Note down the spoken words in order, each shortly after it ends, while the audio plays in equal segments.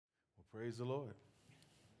Praise the Lord.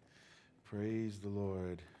 Praise the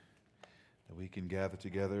Lord that we can gather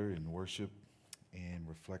together in worship and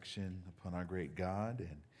reflection upon our great God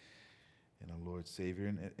and our Lord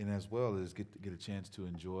Savior, and as well as get a chance to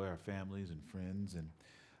enjoy our families and friends and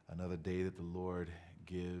another day that the Lord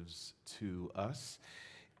gives to us.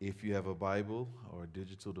 If you have a Bible or a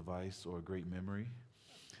digital device or a great memory,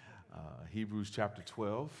 Hebrews chapter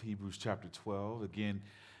 12. Again,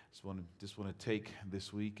 just want to take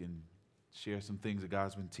this week and share some things that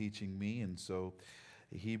God's been teaching me. And so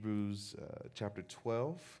Hebrews chapter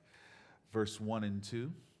 12, verse 1 and 2.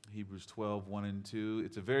 Hebrews 12, 1 and 2.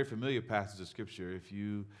 It's a very familiar passage of Scripture. If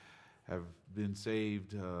you have been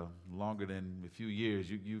saved longer than a few years,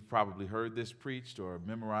 you've probably heard this preached or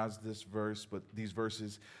memorized these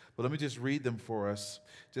verses. But let me just read them for us.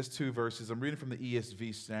 Just two verses. I'm reading from the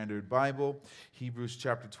ESV Standard Bible, Hebrews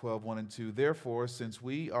chapter 12, 1 and 2. Therefore, since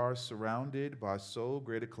we are surrounded by so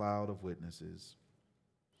great a cloud of witnesses,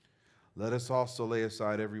 let us also lay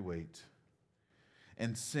aside every weight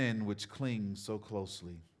and sin which clings so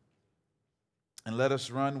closely. And let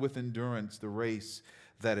us run with endurance the race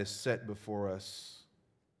that is set before us,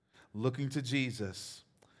 looking to Jesus,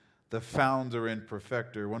 the founder and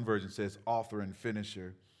perfecter, one version says author and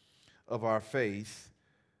finisher of our faith.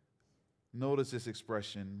 Notice this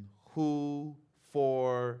expression, who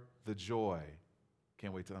for the joy,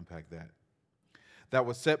 can't wait to unpack that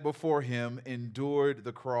was set before him, endured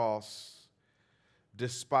the cross,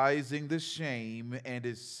 despising the shame, and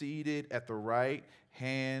is seated at the right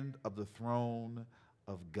hand of the throne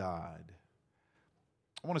of God.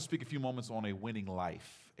 I want to speak a few moments on a winning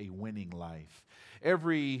life.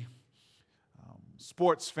 Every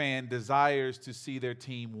sports fan desires to see their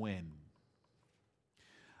team win.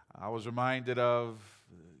 I was reminded of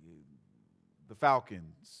the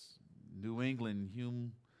Falcons, New England,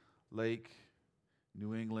 Hume Lake,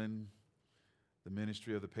 New England, the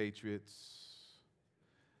Ministry of the Patriots.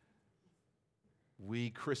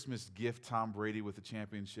 We Christmas gift Tom Brady with the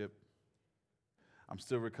championship. I'm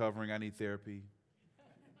still recovering. I need therapy.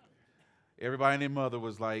 Everybody and their mother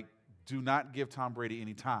was like, do not give Tom Brady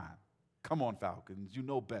any time. Come on, Falcons. You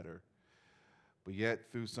know better. But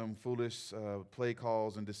yet, through some foolish play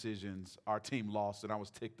calls and decisions, our team lost, and I was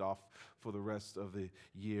ticked off for the rest of the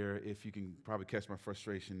year. If you can probably catch my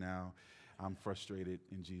frustration now, I'm frustrated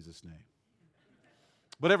in Jesus' name.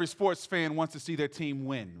 But every sports fan wants to see their team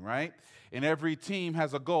win, right? And every team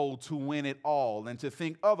has a goal to win it all. And to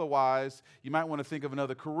think otherwise, you might want to think of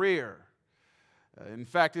another career. In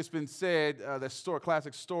fact, it's been said that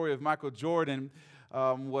classic story of Michael Jordan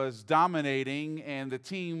was dominating, and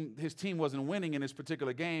his team wasn't winning in this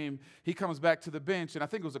particular game. He comes back to the bench, and I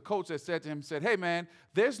think it was a coach that said to him, hey, man,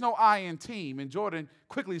 there's no I in team. And Jordan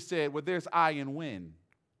quickly said, well, there's I in win.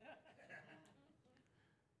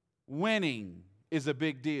 Winning is a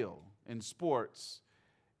big deal in sports,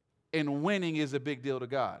 and winning is a big deal to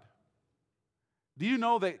God. Do you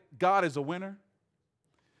know that God is a winner?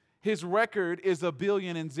 His record is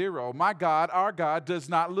 1,000,000. My God, our God, does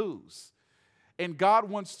not lose. And God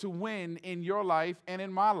wants to win in your life and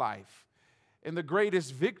in my life. And the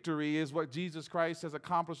greatest victory is what Jesus Christ has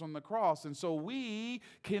accomplished on the cross. And so we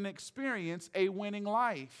can experience a winning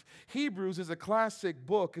life. Hebrews is a classic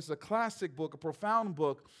book. It's a classic book, a profound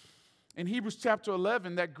book. In Hebrews chapter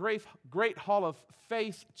 11, that great hall of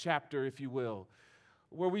faith chapter, if you will,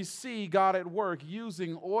 where we see God at work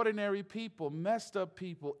using ordinary people, messed up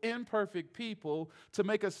people, imperfect people to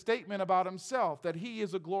make a statement about himself, that he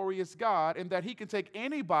is a glorious God and that he can take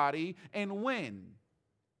anybody and win.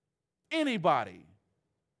 Anybody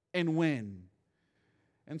and win.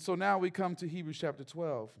 And so now we come to Hebrews chapter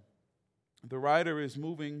 12. The writer is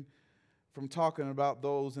moving from talking about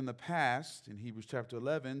those in the past in Hebrews chapter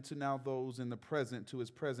 11 to now those in the present, to his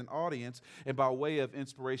present audience, and by way of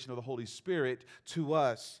inspiration of the Holy Spirit to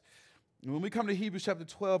us. And when we come to Hebrews chapter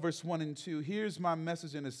 12, verse 1 and 2, here's my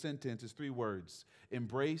message in a sentence. It's 3 words.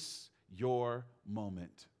 Embrace your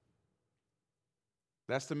moment.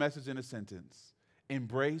 That's the message in a sentence.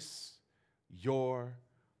 Embrace your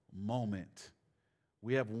moment.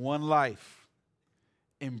 We have one life.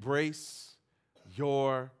 Embrace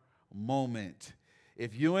your moment.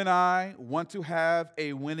 If you and I want to have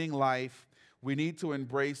a winning life, we need to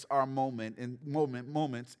embrace our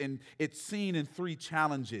moments, and it's seen in 3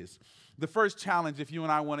 challenges. The first challenge, if you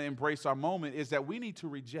and I want to embrace our moment, is that we need to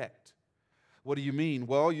reject. What do you mean?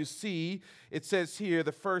 Well, you see, it says here,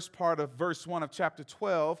 the first part of verse 1 of chapter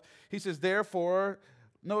 12, he says, therefore,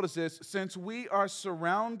 notice this, since we are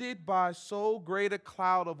surrounded by so great a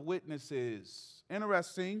cloud of witnesses.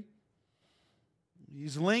 Interesting.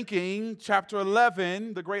 He's linking chapter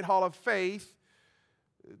 11, the great hall of faith,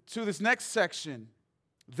 to this next section.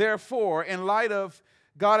 Therefore, in light of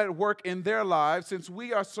God at work in their lives, since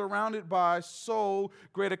we are surrounded by so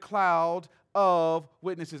great a cloud of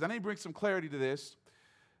witnesses. I need to bring some clarity to this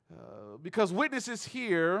because witnesses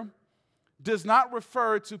here does not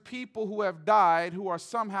refer to people who have died who are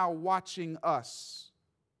somehow watching us.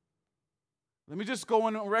 Let me just go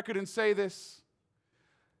on record and say this.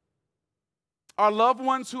 Our loved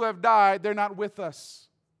ones who have died, they're not with us.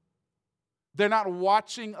 They're not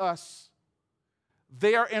watching us.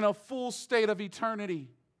 They are in a full state of eternity,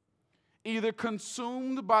 either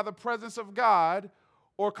consumed by the presence of God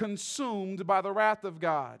or consumed by the wrath of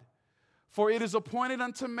God. For it is appointed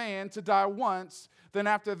unto man to die once, then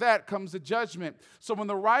after that comes the judgment. So when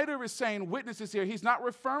the writer is saying witnesses here, he's not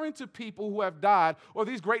referring to people who have died or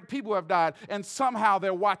these great people who have died and somehow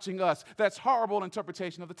they're watching us. That's horrible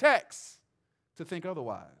interpretation of the text to think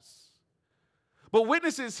otherwise. But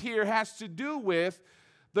witnesses here has to do with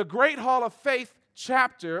the great hall of faith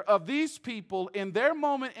chapter of these people in their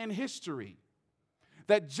moment in history.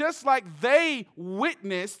 That just like they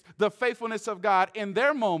witnessed the faithfulness of God in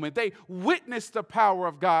their moment, they witnessed the power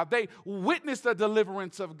of God, they witnessed the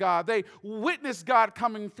deliverance of God, they witnessed God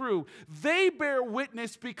coming through. They bear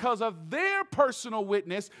witness because of their personal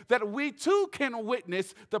witness that we too can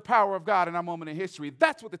witness the power of God in our moment in history.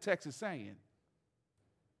 That's what the text is saying.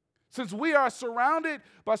 Since we are surrounded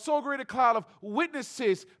by so great a cloud of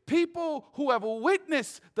witnesses, people who have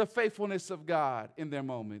witnessed the faithfulness of God in their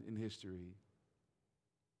moment in history,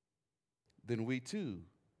 then we too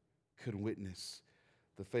could witness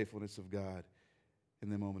the faithfulness of God in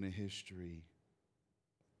their moment in history.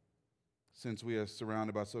 Since we are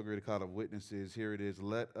surrounded by so great a cloud of witnesses, here it is,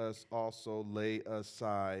 let us also lay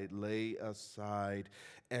aside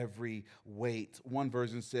every weight. One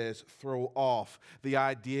version says throw off. The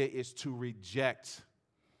idea is to reject.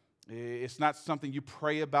 It's not something you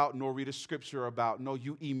pray about nor read a scripture about. No,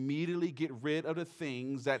 you immediately get rid of the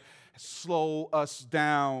things that slow us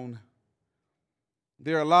down.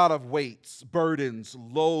 There are a lot of weights, burdens,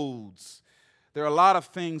 loads. There are a lot of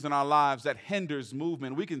things in our lives that hinders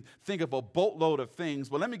movement. We can think of a boatload of things,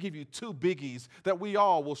 but let me give you two biggies that we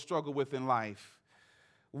all will struggle with in life.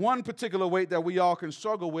 One particular weight that we all can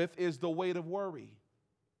struggle with is the weight of worry.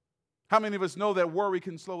 How many of us know that worry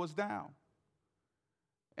can slow us down?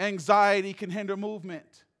 Anxiety can hinder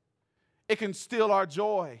movement. It can steal our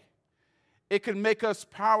joy. It can make us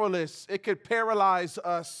powerless. It could paralyze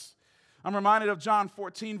us. I'm reminded of John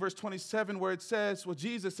 14, verse 27, where it says, well,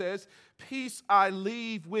 Jesus says, peace I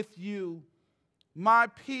leave with you. My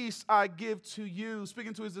peace I give to you.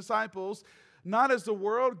 Speaking to his disciples, not as the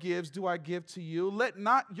world gives do I give to you. Let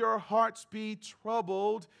not your hearts be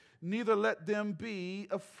troubled, neither let them be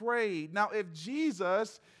afraid. Now, if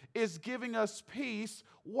Jesus is giving us peace,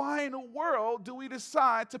 why in the world do we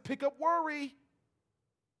decide to pick up worry?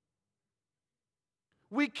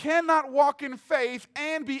 We cannot walk in faith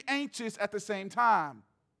and be anxious at the same time.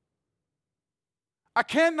 I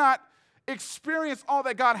cannot experience all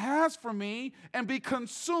that God has for me and be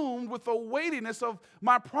consumed with the weightiness of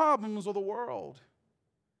my problems or the world.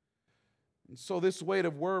 And so this weight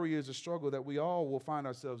of worry is a struggle that we all will find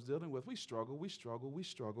ourselves dealing with. We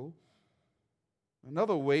struggle.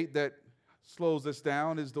 Another weight that slows us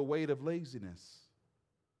down is the weight of laziness.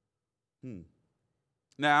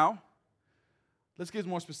 Now, let's get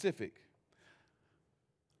more specific.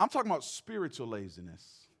 I'm talking about spiritual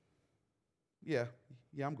laziness. Yeah,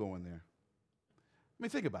 I'm going there. I mean,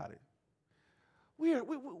 think about it.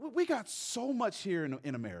 We got so much here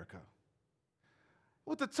in America.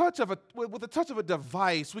 With the touch of a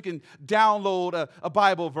device, we can download a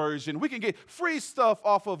Bible version. We can get free stuff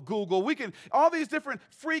off of Google. We can all these different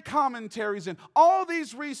free commentaries and all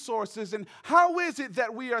these resources. And how is it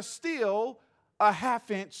that we are still a half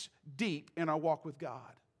inch deep in our walk with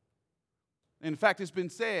God? In fact, it's been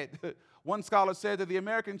said, one scholar said that the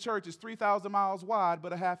American church is 3,000 miles wide,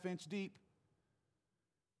 but a half inch deep.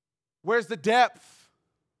 Where's the depth?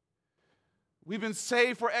 We've been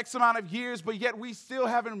saved for X amount of years, but yet we still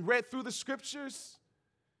haven't read through the scriptures.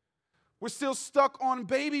 We're still stuck on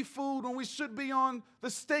baby food when we should be on the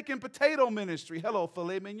steak and potato ministry. Hello,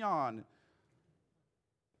 filet mignon.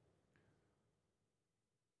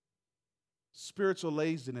 Spiritual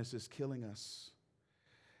laziness is killing us.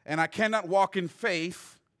 And I cannot walk in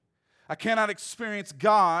faith. I cannot experience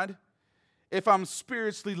God if I'm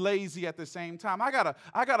spiritually lazy at the same time. I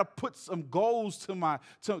gotta put some goals to my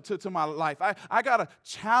life. I gotta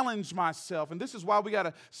challenge myself. And this is why we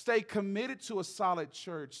gotta stay committed to a solid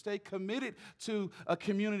church, stay committed to a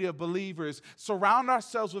community of believers, surround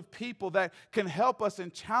ourselves with people that can help us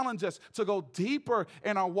and challenge us to go deeper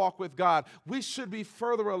in our walk with God. We should be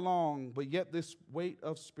further along, but yet this weight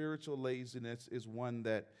of spiritual laziness is one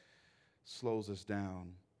that slows us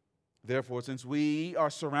down. Therefore, since we are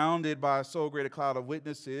surrounded by so great a cloud of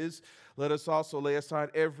witnesses, let us also lay aside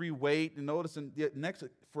every weight, and notice in the next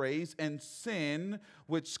phrase, and sin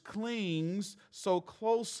which clings so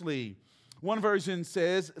closely. One version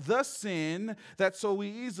says, the sin that so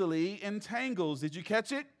easily entangles. Did you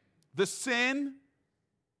catch it? The sin,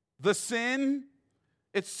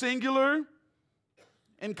 it's singular.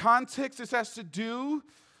 In context, this has to do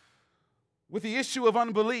with the issue of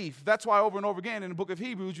unbelief. That's why over and over again in the book of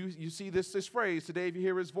Hebrews, you see this phrase, today if you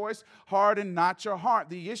hear his voice, harden not your heart.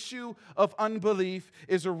 The issue of unbelief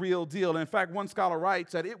is a real deal. In fact, one scholar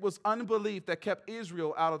writes that it was unbelief that kept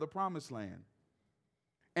Israel out of the promised land.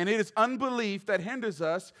 And it is unbelief that hinders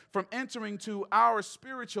us from entering to our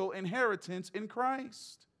spiritual inheritance in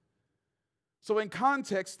Christ. So in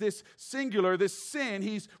context, this singular, this sin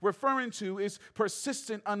he's referring to is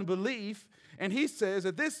persistent unbelief. And he says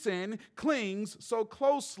that this sin clings so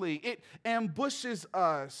closely. It ambushes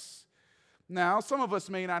us. Now, some of us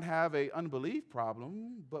may not have an unbelief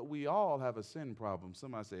problem, but we all have a sin problem.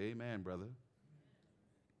 Somebody say, amen, brother.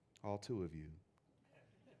 All two of you.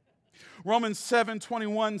 Romans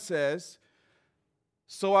 7:21 says,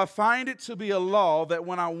 so I find it to be a law that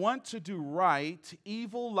when I want to do right,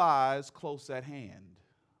 evil lies close at hand.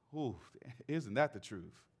 Ooh, isn't that the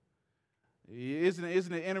truth? Isn't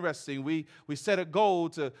it interesting? We set a goal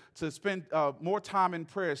to spend more time in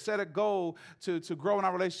prayer, set a goal to grow in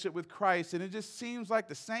our relationship with Christ, and it just seems like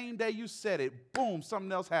the same day you said it, boom,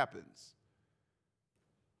 something else happens.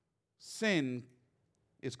 Sin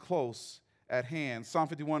is close at hand. Psalm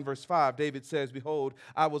 51 verse 5, David says, behold,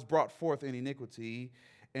 I was brought forth in iniquity,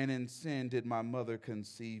 and in sin did my mother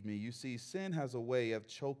conceive me. You see, sin has a way of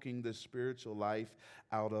choking the spiritual life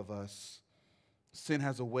out of us. Sin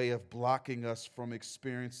has a way of blocking us from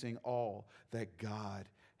experiencing all that God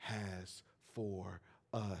has for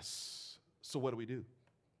us. So what do we do?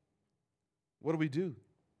 What do we do?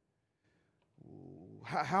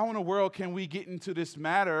 How in the world can we get into this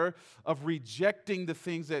matter of rejecting the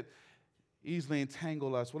things that easily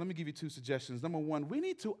entangle us? Well, let me give you two suggestions. Number one, we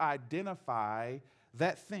need to identify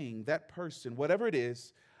that thing, that person, whatever it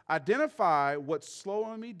is, identify what's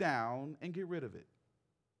slowing me down and get rid of it.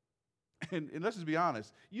 And let's just be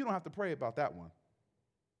honest, you don't have to pray about that one.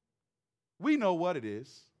 We know what it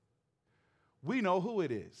is. We know who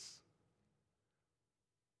it is.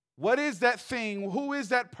 What is that thing? Who is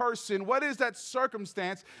that person? What is that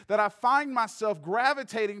circumstance that I find myself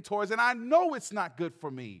gravitating towards, and I know it's not good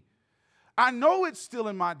for me? I know it's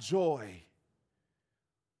stealing my joy.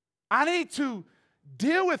 I need to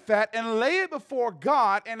deal with that and lay it before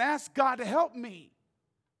God and ask God to help me.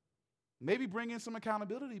 Maybe bring in some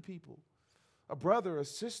accountability people. A brother, a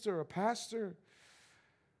sister, a pastor.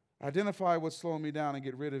 Identify what's slowing me down and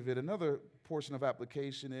get rid of it. Another portion of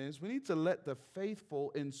application is we need to let the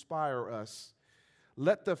faithful inspire us.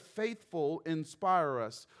 Let the faithful inspire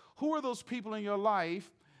us. Who are those people in your life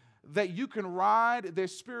that you can ride their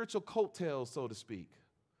spiritual coattails, so to speak?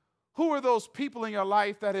 Who are those people in your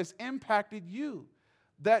life that has impacted you,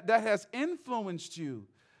 that has influenced you,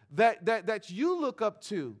 that you look up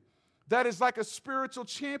to? That is like a spiritual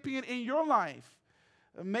champion in your life.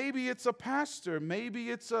 Maybe it's a pastor. Maybe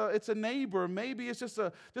it's a neighbor. Maybe it's just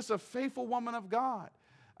a faithful woman of God.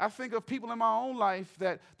 I think of people in my own life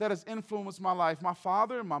that has influenced my life. My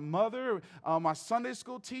father, my mother, my Sunday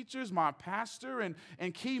school teachers, my pastor,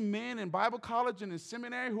 and key men in Bible college and in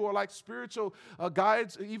seminary who are like spiritual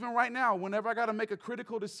guides. Even right now, whenever I got to make a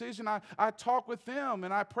critical decision, I talk with them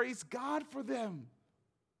and I praise God for them.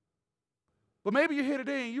 But maybe you're here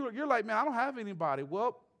today and you're like, man, I don't have anybody.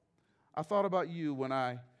 Well, I thought about you when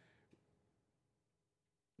I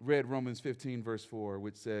read Romans 15, verse 4,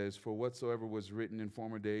 which says, for whatsoever was written in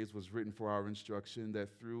former days was written for our instruction,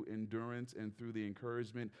 that through endurance and through the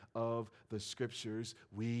encouragement of the Scriptures,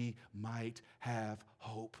 we might have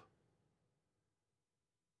hope.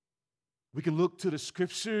 We can look to the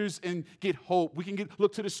Scriptures and get hope. We can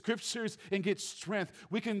look to the Scriptures and get strength.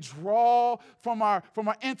 We can draw from our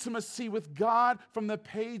intimacy with God from the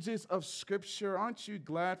pages of Scripture. Aren't you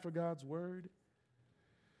glad for God's Word?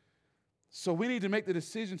 So we need to make the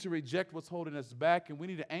decision to reject what's holding us back, and we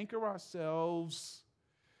need to anchor ourselves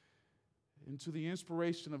into the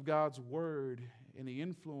inspiration of God's word and the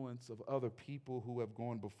influence of other people who have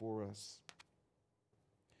gone before us.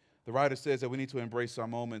 The writer says that we need to embrace our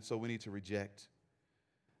moment, so we need to reject.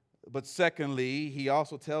 But secondly, he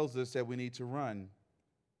also tells us that we need to run.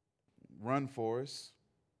 Run, Forrest,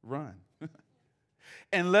 run.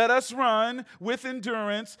 And let us run with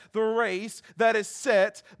endurance the race that is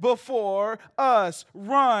set before us.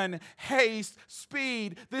 Run, haste,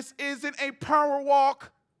 speed. This isn't a power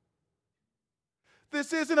walk.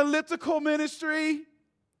 This isn't elliptical ministry.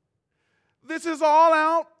 This is all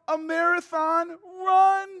out, a marathon.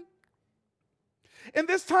 Run. And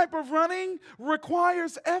this type of running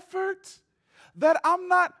requires effort that I'm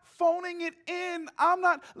not phoning it in. I'm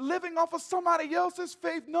not living off of somebody else's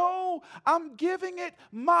faith. No, I'm giving it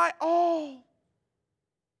my all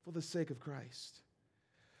for the sake of Christ.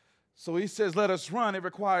 So he says, let us run. It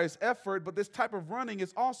requires effort, but this type of running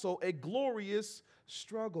is also a glorious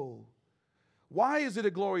struggle. Why is it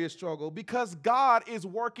a glorious struggle? Because God is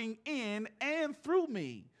working in and through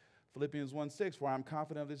me. Philippians 1:6, for I'm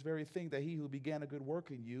confident of this very thing, that he who began a good work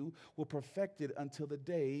in you will perfect it until the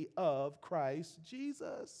day of Christ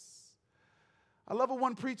Jesus. I love what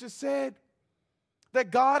one preacher said, that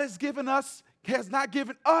God has not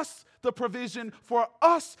given us the provision for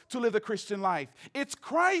us to live the Christian life. It's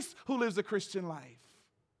Christ who lives the Christian life.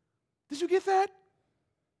 Did you get that?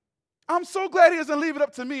 I'm so glad he doesn't leave it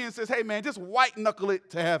up to me and says, hey man, just white knuckle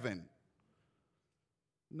it to heaven.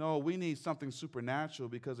 No, we need something supernatural,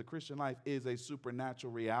 because the Christian life is a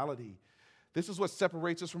supernatural reality. This is what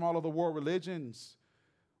separates us from all of the world religions.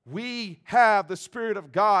 We have the Spirit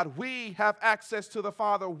of God. We have access to the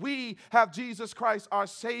Father. We have Jesus Christ, our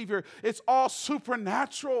Savior. It's all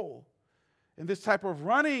supernatural. And this type of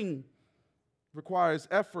running requires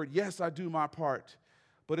effort. Yes, I do my part,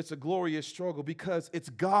 but it's a glorious struggle because it's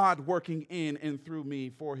God working in and through me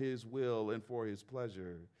for his will and for his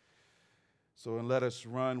pleasure. So, and let us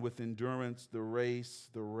run with endurance the race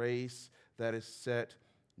that is set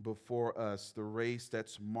before us, the race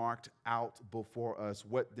that's marked out before us.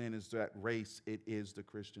 What then is that race? It is the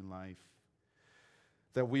Christian life.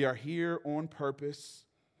 That we are here on purpose,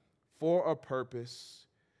 for a purpose,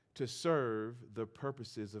 to serve the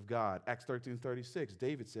purposes of God. Acts 13:36,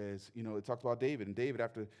 David says, it talks about David, and David,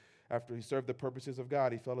 after he served the purposes of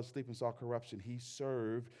God, he fell asleep and saw corruption. He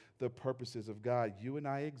served the purposes of God. You and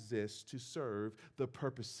I exist to serve the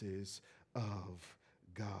purposes of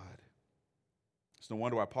God. It's no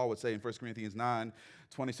wonder why Paul would say in 1 Corinthians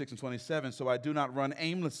 9:26 and 27, so I do not run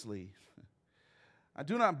aimlessly. I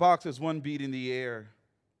do not box as one beat in the air,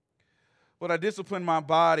 but I discipline my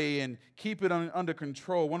body and keep it under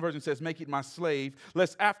control. One version says, make it my slave,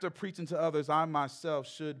 lest after preaching to others, I myself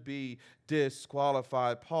should be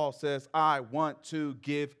disqualified. Paul says, I want to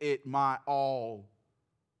give it my all.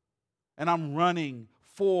 And I'm running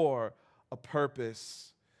for a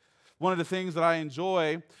purpose. One of the things that I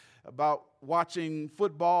enjoy about watching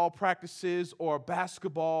football practices or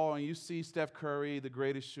basketball, and you see Steph Curry, the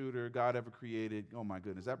greatest shooter God ever created. Oh my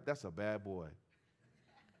goodness, that's a bad boy.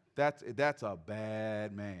 That's a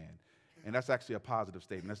bad man. And that's actually a positive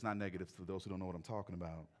statement. That's not negative for those who don't know what I'm talking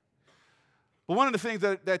about. But one of the things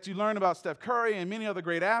that you learn about Steph Curry and many other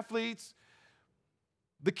great athletes,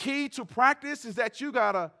 the key to practice is that you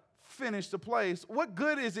got to finish the plays. What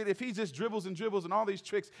good is it if he just dribbles and all these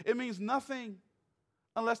tricks? It means nothing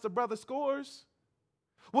unless the brother scores.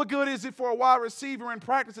 What good is it for a wide receiver in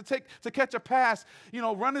practice to catch a pass,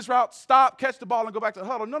 run his route, stop, catch the ball, and go back to the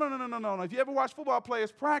huddle? No. If you ever watch football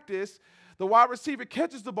players practice, the wide receiver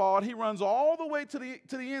catches the ball and he runs all the way to the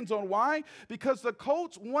end zone. Why? Because the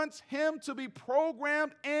coach wants him to be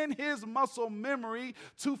programmed in his muscle memory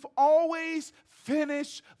to always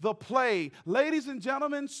finish the play. Ladies and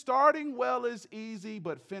gentlemen, starting well is easy,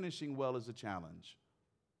 but finishing well is a challenge.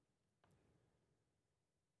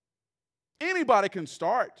 Anybody can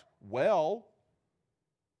start well.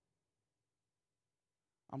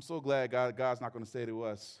 I'm so glad God's not going to say to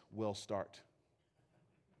us, well, start.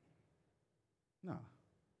 No.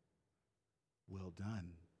 Well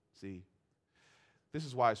done. See, this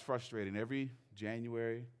is why it's frustrating. Every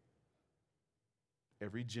January,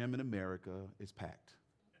 every gym in America is packed.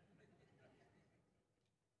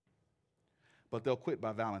 But they'll quit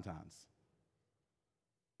by Valentine's.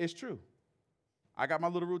 It's true. I got my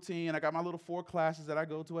little routine. I got my little 4 classes that I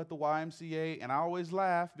go to at the YMCA, and I always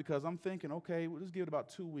laugh because I'm thinking, okay, we'll just give it about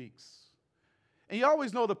 2 weeks. And you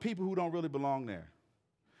always know the people who don't really belong there.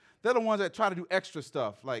 They're the ones that try to do extra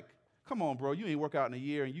stuff, like Come on, bro. You ain't work out in a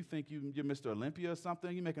year and you think you're Mr. Olympia or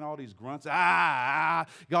something. You're making all these grunts. Got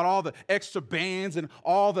all the extra bands and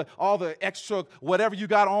all the extra whatever you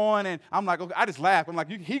got on. And I'm like, okay, I just laugh. I'm like,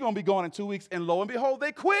 he going to be gone in 2 weeks. And lo and behold,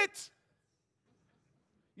 they quit.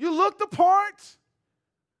 You look the part.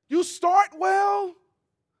 You start well.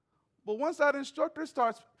 But once that instructor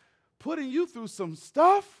starts putting you through some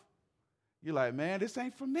stuff, you're like, man, this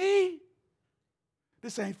ain't for me.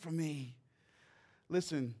 This ain't for me.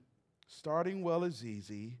 Listen, starting well is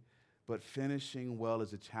easy, but finishing well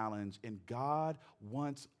is a challenge. And God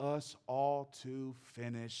wants us all to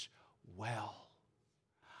finish well.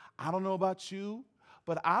 I don't know about you,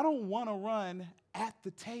 but I don't want to run at the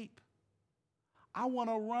tape. I want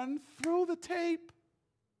to run through the tape.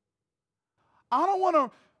 I don't want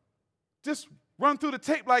to just run through the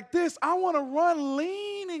tape like this. I want to run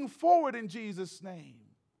leaning forward in Jesus' name.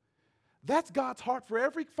 That's God's heart for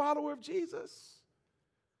every follower of Jesus,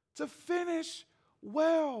 to finish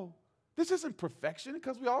well. This isn't perfection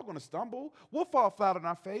because we're all going to stumble. We'll fall flat on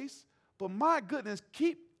our face. But my goodness,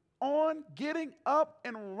 keep on getting up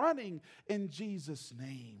and running in Jesus'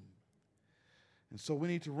 name. And so we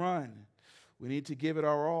need to run. We need to give it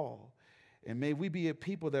our all. And may we be a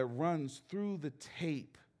people that runs through the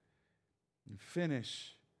tape and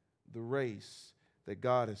finish the race that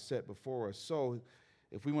God has set before us. So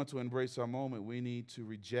if we want to embrace our moment, we need to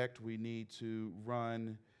reject, we need to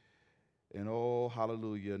run, and oh,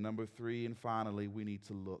 hallelujah. Number 3, and finally, we need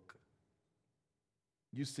to look.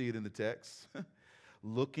 You see it in the text.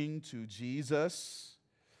 Looking to Jesus,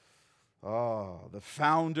 the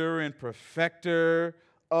founder and perfecter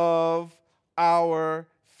of our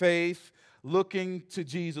faith. Looking to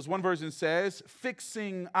Jesus. One version says,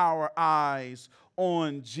 fixing our eyes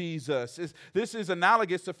on Jesus. This is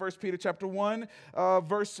analogous to 1 Peter chapter 1,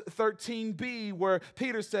 verse 13b, where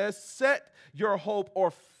Peter says, set your hope or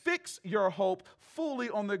fix your hope fully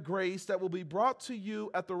on the grace that will be brought to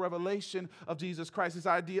you at the revelation of Jesus Christ. This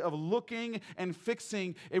idea of looking and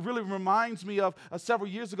fixing, it really reminds me of several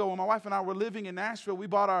years ago when my wife and I were living in Nashville. We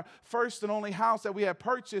bought our first and only house that we had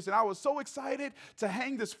purchased, and I was so excited to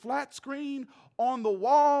hang this flat screen on the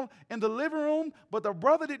wall in the living room, but the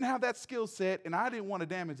brother didn't have that skill set, and I didn't want to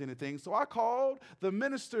damage anything, so I called the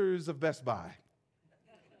ministers of Best Buy,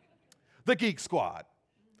 the Geek Squad.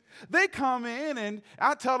 They come in and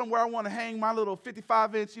I tell them where I want to hang my little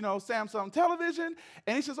 55-inch, Samsung television.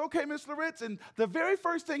 And he says, okay, Mr. Loritz. And the very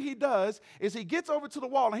first thing he does is he gets over to the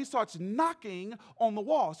wall and he starts knocking on the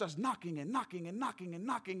wall. Starts knocking and knocking and knocking and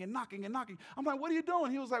knocking and knocking and knocking. I'm like, what are you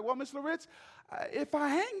doing? He was like, well, Mr. Loritz, if I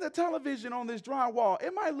hang the television on this drywall,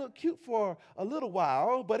 it might look cute for a little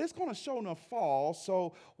while, but it's going to show no fall.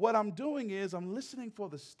 So what I'm doing is I'm listening for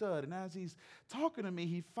the stud. And as he's talking to me,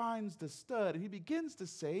 he finds the stud. And he begins to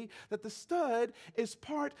say that the stud is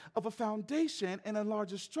part of a foundation and a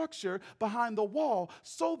larger structure behind the wall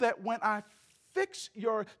so that when I fix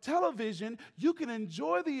your television, you can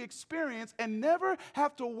enjoy the experience and never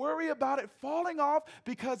have to worry about it falling off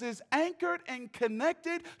because it's anchored and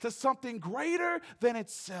connected to something greater than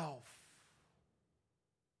itself.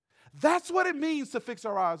 That's what it means to fix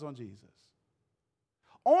our eyes on Jesus.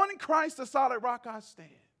 On Christ, the solid rock I stand.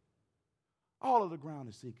 All of the ground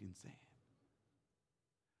is sinking sand.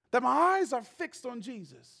 That my eyes are fixed on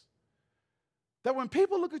Jesus. That when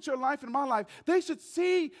people look at your life and my life, they should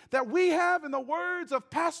see that we have, in the words of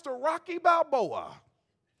Pastor Rocky Balboa,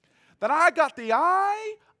 that I got the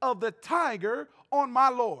eye of the tiger on my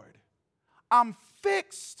Lord. I'm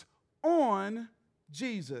fixed on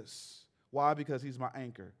Jesus. Why? Because he's my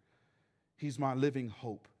anchor. He's my living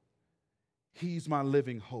hope. He's my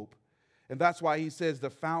living hope. And that's why he says the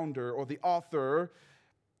founder or the author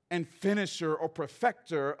and finisher or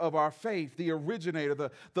perfecter of our faith, the originator,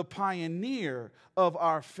 the pioneer of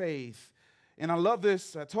our faith. And I love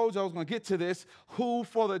this. I told you I was going to get to this. Who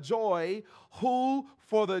for the joy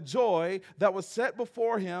that was set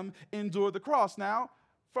before him endured the cross. Now,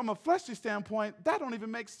 from a fleshly standpoint, that don't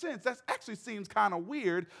even make sense. That actually seems kind of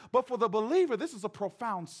weird. But for the believer, this is a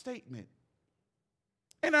profound statement.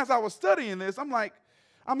 And as I was studying this,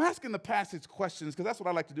 I'm asking the passage questions because that's what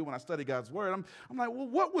I like to do when I study God's word. I'm like, well,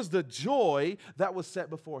 what was the joy that was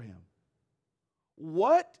set before him?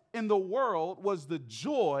 What in the world was the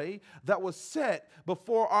joy that was set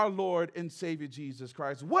before our Lord and Savior Jesus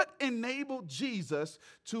Christ? What enabled Jesus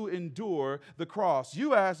to endure the cross?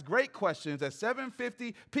 You ask great questions at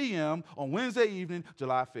 7:50 p.m. on Wednesday evening,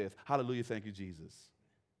 July 5th. Hallelujah, thank you, Jesus.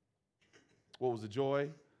 What was the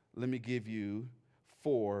joy? Let me give you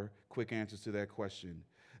 4 quick answers to that question.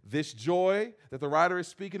 This joy that the writer is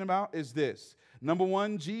speaking about is this. Number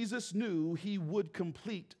 1, Jesus knew he would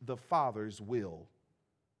complete the Father's will.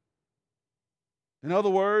 In other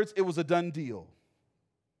words, it was a done deal.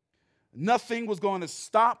 Nothing was going to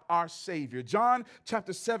stop our Savior. John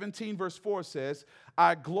chapter 17, verse 4 says,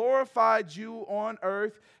 I glorified you on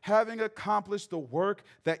earth, having accomplished the work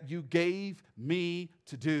that you gave me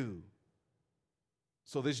to do.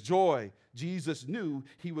 So this joy, Jesus knew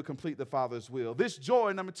he would complete the Father's will. This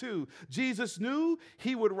joy, number 2, Jesus knew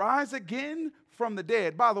he would rise again from the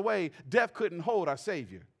dead. By the way, death couldn't hold our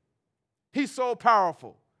Savior. He's so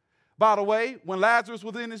powerful. By the way, when Lazarus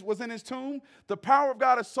was in his tomb, the power of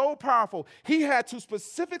God is so powerful, he had to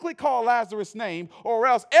specifically call Lazarus' name, or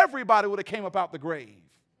else everybody would have came up out the grave.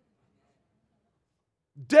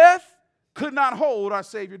 Death could not hold our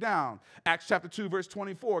Savior down. Acts chapter 2, verse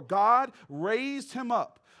 24, God raised him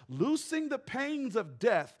up, loosing the pains of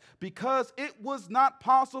death, because it was not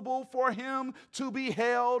possible for him to be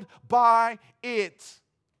held by it.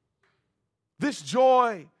 This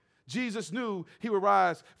joy, Jesus knew he would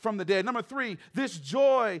rise from the dead. Number 3, this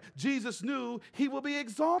joy, Jesus knew he will be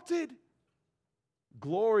exalted.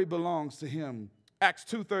 Glory belongs to him. Acts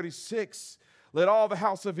 2:36, let all the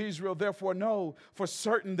house of Israel therefore know for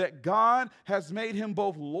certain that God has made him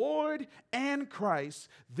both Lord and Christ,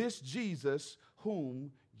 this Jesus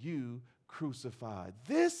whom you crucified.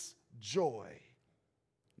 This joy,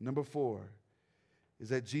 number 4, is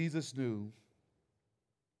that Jesus knew,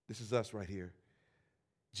 this is us right here,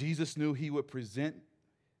 Jesus knew he would present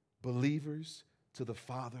believers to the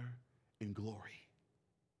Father in glory.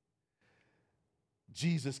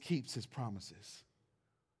 Jesus keeps his promises,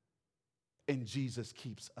 and Jesus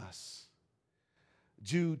keeps us.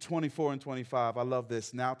 Jude 24 and 25, I love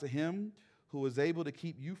this. Now to him who is able to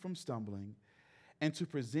keep you from stumbling and to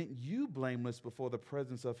present you blameless before the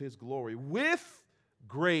presence of his glory with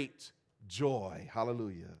great joy.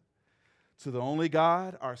 Hallelujah. To the only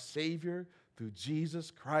God, our Savior, through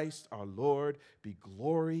Jesus Christ our Lord, be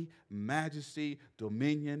glory, majesty,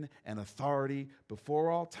 dominion, and authority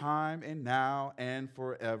before all time and now and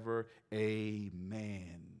forever.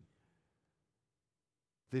 Amen.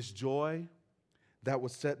 This joy that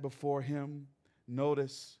was set before him,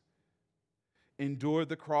 notice, endured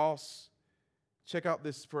the cross. Check out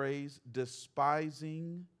this phrase,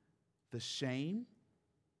 despising the shame.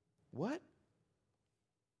 What?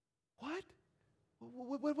 What?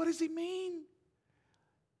 What does he mean?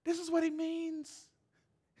 This is what he means.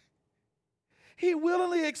 He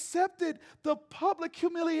willingly accepted the public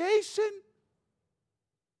humiliation.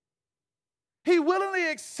 He willingly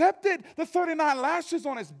accepted the 39 lashes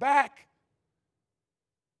on his back.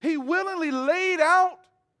 He willingly laid out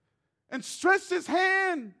and stretched his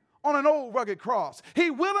hand on an old rugged cross.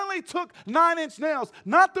 He willingly took 9-inch nails,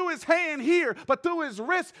 not through his hand here, but through his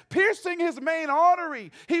wrist, piercing his main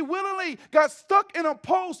artery. He willingly got stuck in a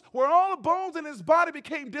post where all the bones in his body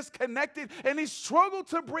became disconnected, and he struggled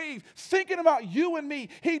to breathe, thinking about you and me.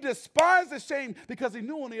 He despised the shame because he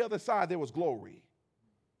knew on the other side there was glory.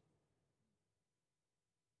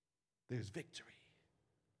 There's victory.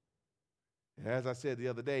 And as I said the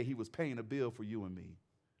other day, he was paying a bill for you and me.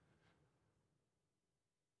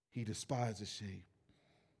 He despised the shame.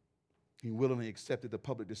 He willingly accepted the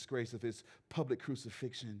public disgrace of his public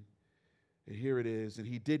crucifixion. And here it is. And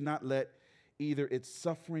he did not let either its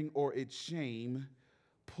suffering or its shame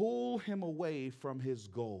pull him away from his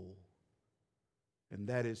goal. And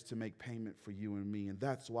that is to make payment for you and me. And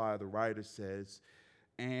that's why the writer says,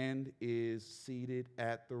 and is seated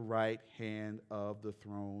at the right hand of the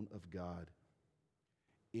throne of God.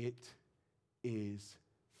 It is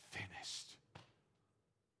finished.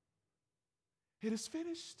 It is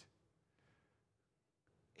finished.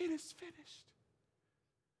 It is finished.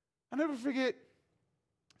 I'll never forget,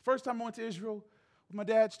 first time I went to Israel with my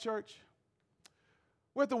dad's church.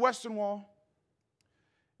 We're at the Western Wall,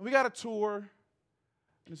 and we got a tour.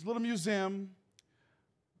 This little museum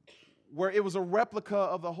where it was a replica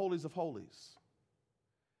of the Holies of Holies.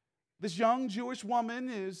 This young Jewish woman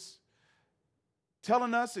is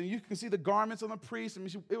telling us, and you can see the garments on the priest. I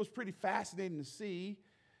mean, it was pretty fascinating to see.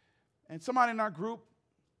 And somebody in our group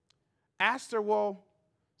asked her, well,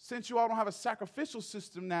 since you all don't have a sacrificial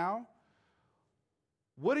system now,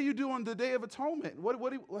 what do you do on the Day of Atonement?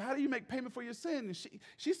 How do you make payment for your sin? And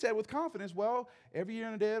she said with confidence, well, every year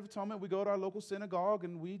on the Day of Atonement, we go to our local synagogue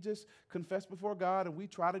and we just confess before God and we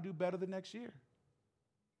try to do better the next year.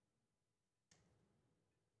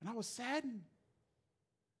 And I was saddened.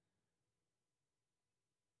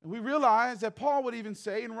 And we realized that Paul would even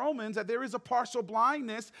say in Romans that there is a partial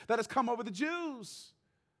blindness that has come over the Jews.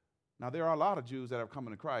 Now, there are a lot of Jews that have come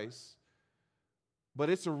into Christ, but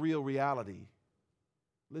it's a real reality.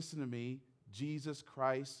 Listen to me. Jesus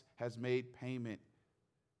Christ has made payment.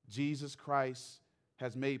 Jesus Christ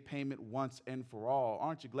has made payment once and for all.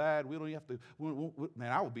 Aren't you glad we don't have to?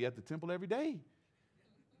 Man, I would be at the temple every day.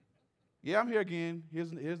 Yeah, I'm here again.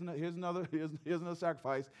 Here's another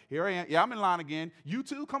sacrifice. Here I am. Yeah, I'm in line again. You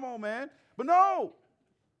too? Come on, man. But no.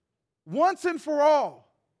 Once and for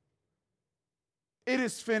all, it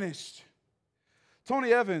is finished.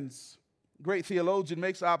 Tony Evans, great theologian,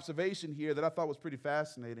 makes an observation here that I thought was pretty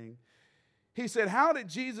fascinating. He said, how did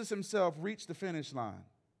Jesus himself reach the finish line?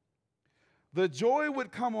 The joy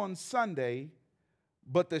would come on Sunday,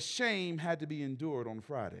 but the shame had to be endured on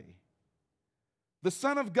Friday. The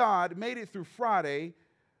Son of God made it through Friday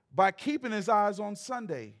by keeping his eyes on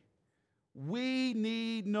Sunday. We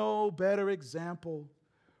need no better example.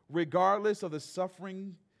 Regardless of the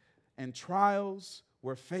suffering and trials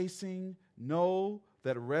we're facing, know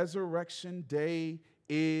that resurrection day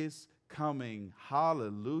is coming.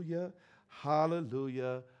 Hallelujah,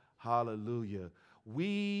 hallelujah, hallelujah.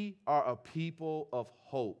 We are a people of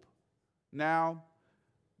hope. Now,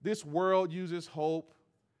 this world uses hope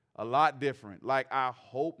a lot different. Like, I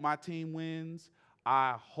hope my team wins.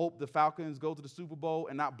 I hope the Falcons go to the Super Bowl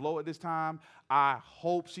and not blow it this time. I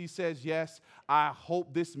hope she says yes. I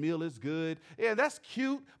hope this meal is good. Yeah, that's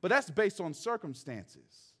cute, but that's based on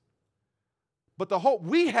circumstances. But the hope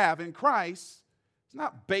we have in Christ is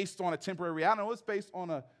not based on a temporary reality. No, it's based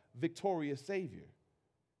on a victorious Savior,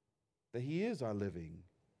 that he is our living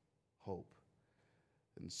hope.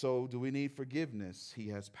 And so, do we need forgiveness? He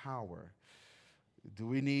has power. Do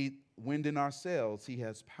we need wind in our sails? He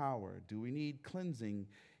has power. Do we need cleansing?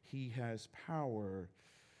 He has power.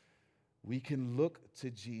 We can look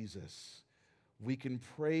to Jesus. We can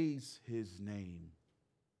praise his name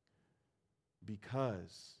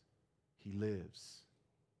because he lives.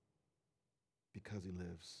 Because he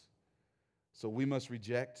lives. So we must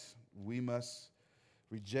reject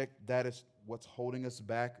that is what's holding us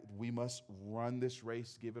back. We must run this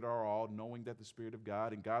race, give it our all, knowing that the Spirit of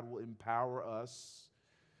God and God will empower us.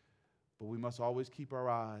 But we must always keep our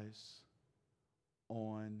eyes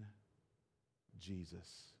on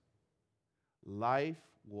Jesus. Life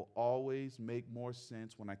will always make more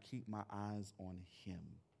sense when I keep my eyes on him.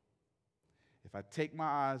 If I take my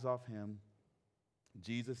eyes off him,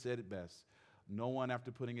 Jesus said it best. No one,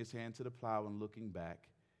 after putting his hand to the plow and looking back,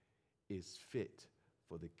 is fit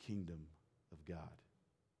for the kingdom of God.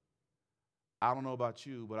 I don't know about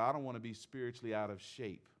you, but I don't want to be spiritually out of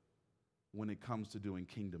shape when it comes to doing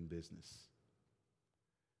kingdom business.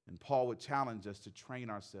 And Paul would challenge us to train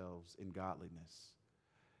ourselves in godliness.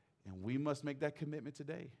 And we must make that commitment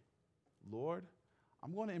today. Lord,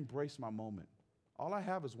 I'm going to embrace my moment. All I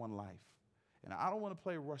have is one life. And I don't want to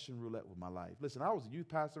play Russian roulette with my life. Listen, I was a youth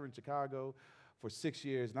pastor in Chicago for 6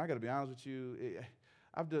 years, and I got to be honest with you,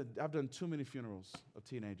 I've done too many funerals of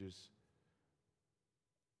teenagers.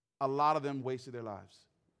 A lot of them wasted their lives.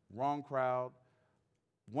 Wrong crowd.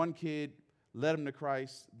 One kid led him to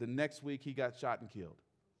Christ. The next week, he got shot and killed.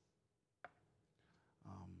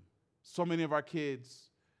 So many of our kids,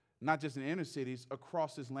 not just in inner cities,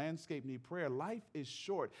 across this landscape need prayer. Life is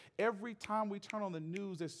short. Every time we turn on the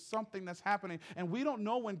news, there's something that's happening, and we don't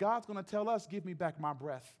know when God's going to tell us, give me back my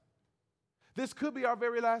breath. This could be our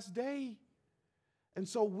very last day. And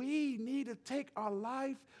so we need to take our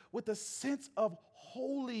life with a sense of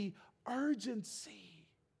holy urgency,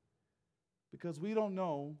 because we don't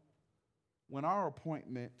know when our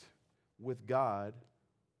appointment with God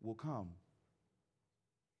will come.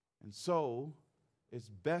 And so it's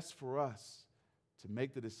best for us to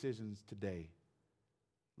make the decisions today.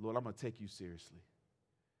 Lord, I'm going to take you seriously.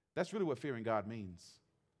 That's really what fearing God means,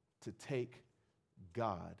 to take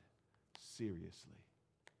God seriously.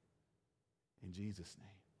 In Jesus' name.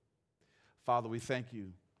 Father, we thank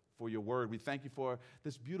you for your word. We thank you for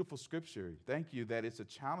this beautiful scripture. Thank you that it's a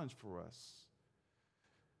challenge for us.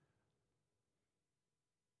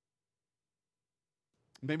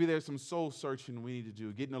 Maybe there's some soul searching we need to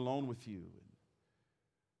do, getting alone with you.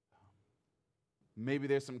 Maybe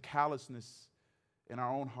there's some callousness in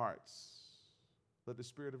our own hearts. Let the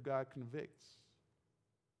Spirit of God convict.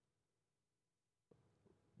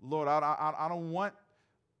 Lord, I don't want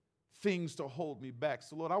things to hold me back.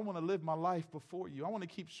 So, Lord, I want to live my life before you. I want to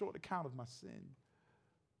keep short account of my sin.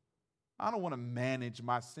 I don't want to manage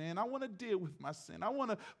my sin. I want to deal with my sin. I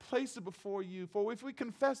want to place it before you. For if we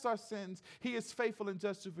confess our sins, he is faithful and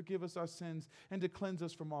just to forgive us our sins and to cleanse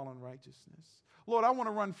us from all unrighteousness. Lord, I want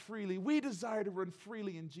to run freely. We desire to run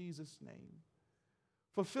freely in Jesus' name,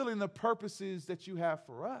 fulfilling the purposes that you have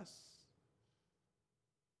for us.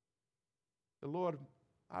 And Lord,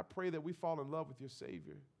 I pray that we fall in love with your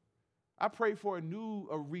Savior. I pray for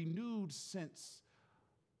a renewed sense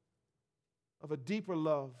of a deeper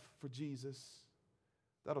love for Jesus,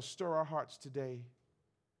 that'll stir our hearts today,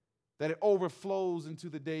 that it overflows into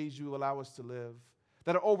the days you allow us to live,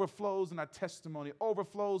 that it overflows in our testimony,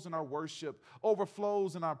 overflows in our worship,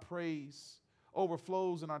 overflows in our praise,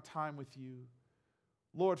 overflows in our time with you.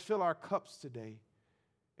 Lord, fill our cups today,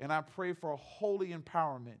 and I pray for a holy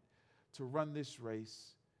empowerment to run this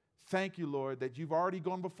race. Thank you, Lord, that you've already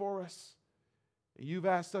gone before us, and you've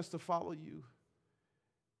asked us to follow you.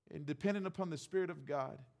 And dependent upon the Spirit of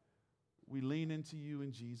God, we lean into you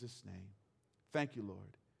in Jesus' name. Thank you,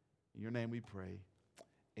 Lord. In your name we pray.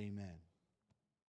 Amen.